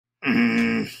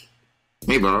Mm,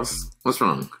 Hey, boss. What's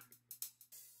wrong?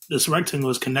 this rectangle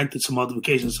is connected to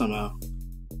multiplication somehow,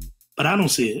 but I don't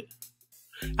see it.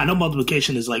 I know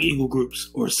multiplication is like equal groups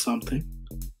or something.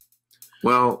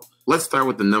 Well, let's start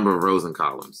with the number of rows and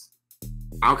columns.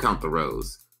 I'll count the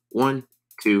rows. 1,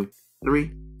 2,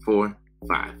 3, 4,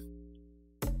 5.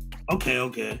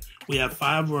 Okay. We have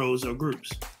 5 rows or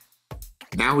groups.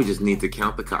 Now we just need to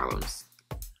count the columns.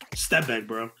 Step back,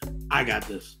 bro. I got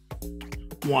this.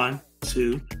 1,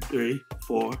 2, 3,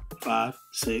 4, 5,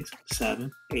 6,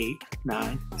 7, 8,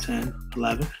 9, 10,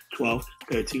 11, 12,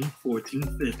 13,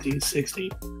 14, 15,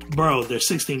 16. Bro, there's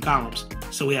 16 columns,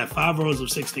 so we have 5 rows of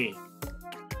 16.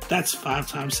 That's 5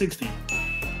 times 16.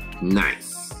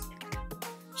 Nice.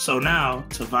 So now,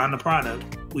 to find the product,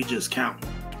 we just count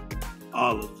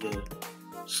all of the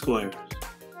squares.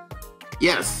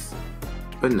 Yes,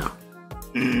 but no.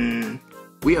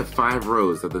 We have 5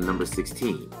 rows of the number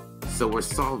 16, so we're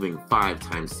solving 5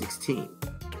 times 16.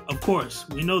 Of course,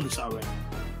 we know this already.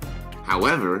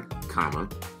 However,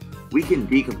 we can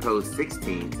decompose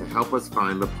 16 to help us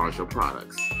find the partial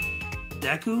products.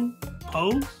 Deku?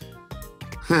 Pose?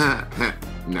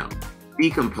 No,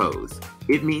 decompose.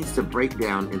 It means to break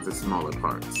down into smaller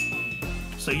parts.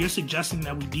 So you're suggesting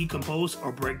that we decompose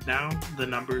or break down the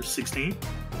number 16?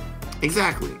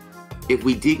 Exactly. If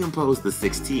we decompose the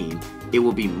 16, it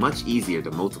will be much easier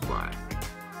to multiply.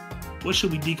 What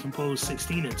should we decompose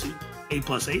 16 into? 8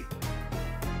 plus 8?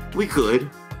 We could,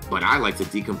 but I like to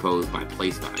decompose by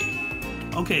place value.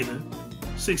 Okay then.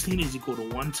 16 is equal to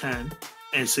 110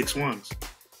 and 6 ones.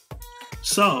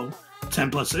 So,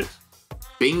 10 plus 6?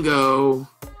 Bingo!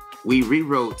 We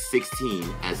rewrote 16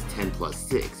 as 10 plus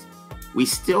 6. We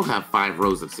still have 5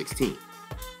 rows of 16.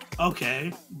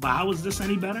 Okay, but how is this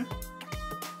any better?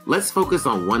 Let's focus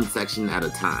on one section at a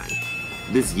time.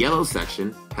 This yellow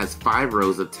section has 5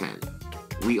 rows of 10.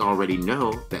 We already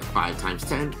know that 5 times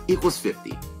 10 equals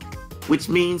 50, which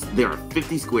means there are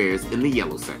 50 squares in the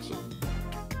yellow section.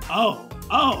 Oh,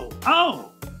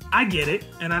 I get it,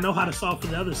 and I know how to solve for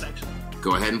the other section.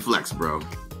 Go ahead and flex, bro.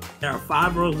 There are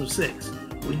 5 rows of 6.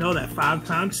 We know that 5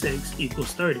 times 6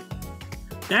 equals 30.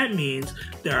 That means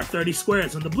there are 30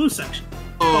 squares in the blue section.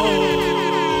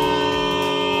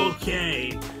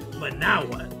 Okay, but now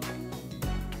what?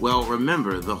 Well,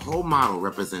 remember, the whole model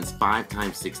represents 5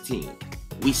 times 16.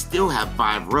 We still have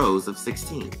 5 rows of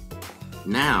 16.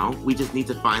 Now, we just need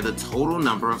to find the total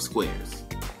number of squares.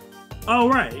 Oh,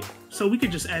 right. So we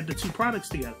could just add the 2 products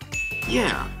together.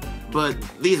 Yeah, but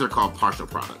these are called partial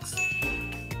products.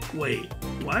 Wait,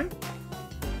 what?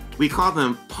 We call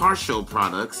them partial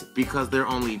products because they're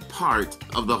only part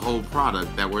of the whole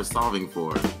product that we're solving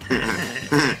for.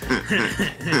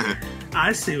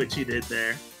 I see what you did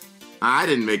there. I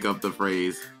didn't make up the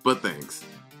phrase, but thanks.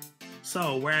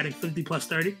 So we're adding 50 plus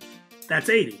 30? That's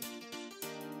 80.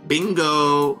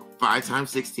 Bingo! 5 times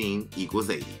 16 equals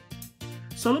 80.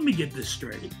 So let me get this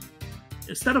straight.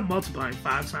 Instead of multiplying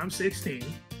 5 times 16,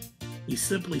 we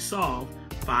simply solve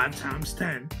 5 times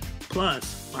 10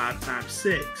 plus 5 times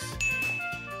 6.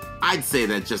 I'd say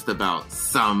that just about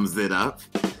sums it up.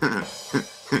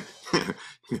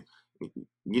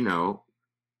 You know,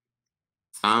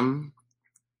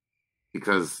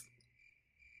 because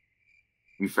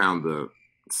we found the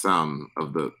sum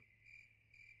of the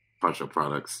partial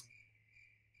products.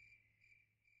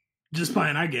 Just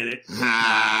fine, I get it.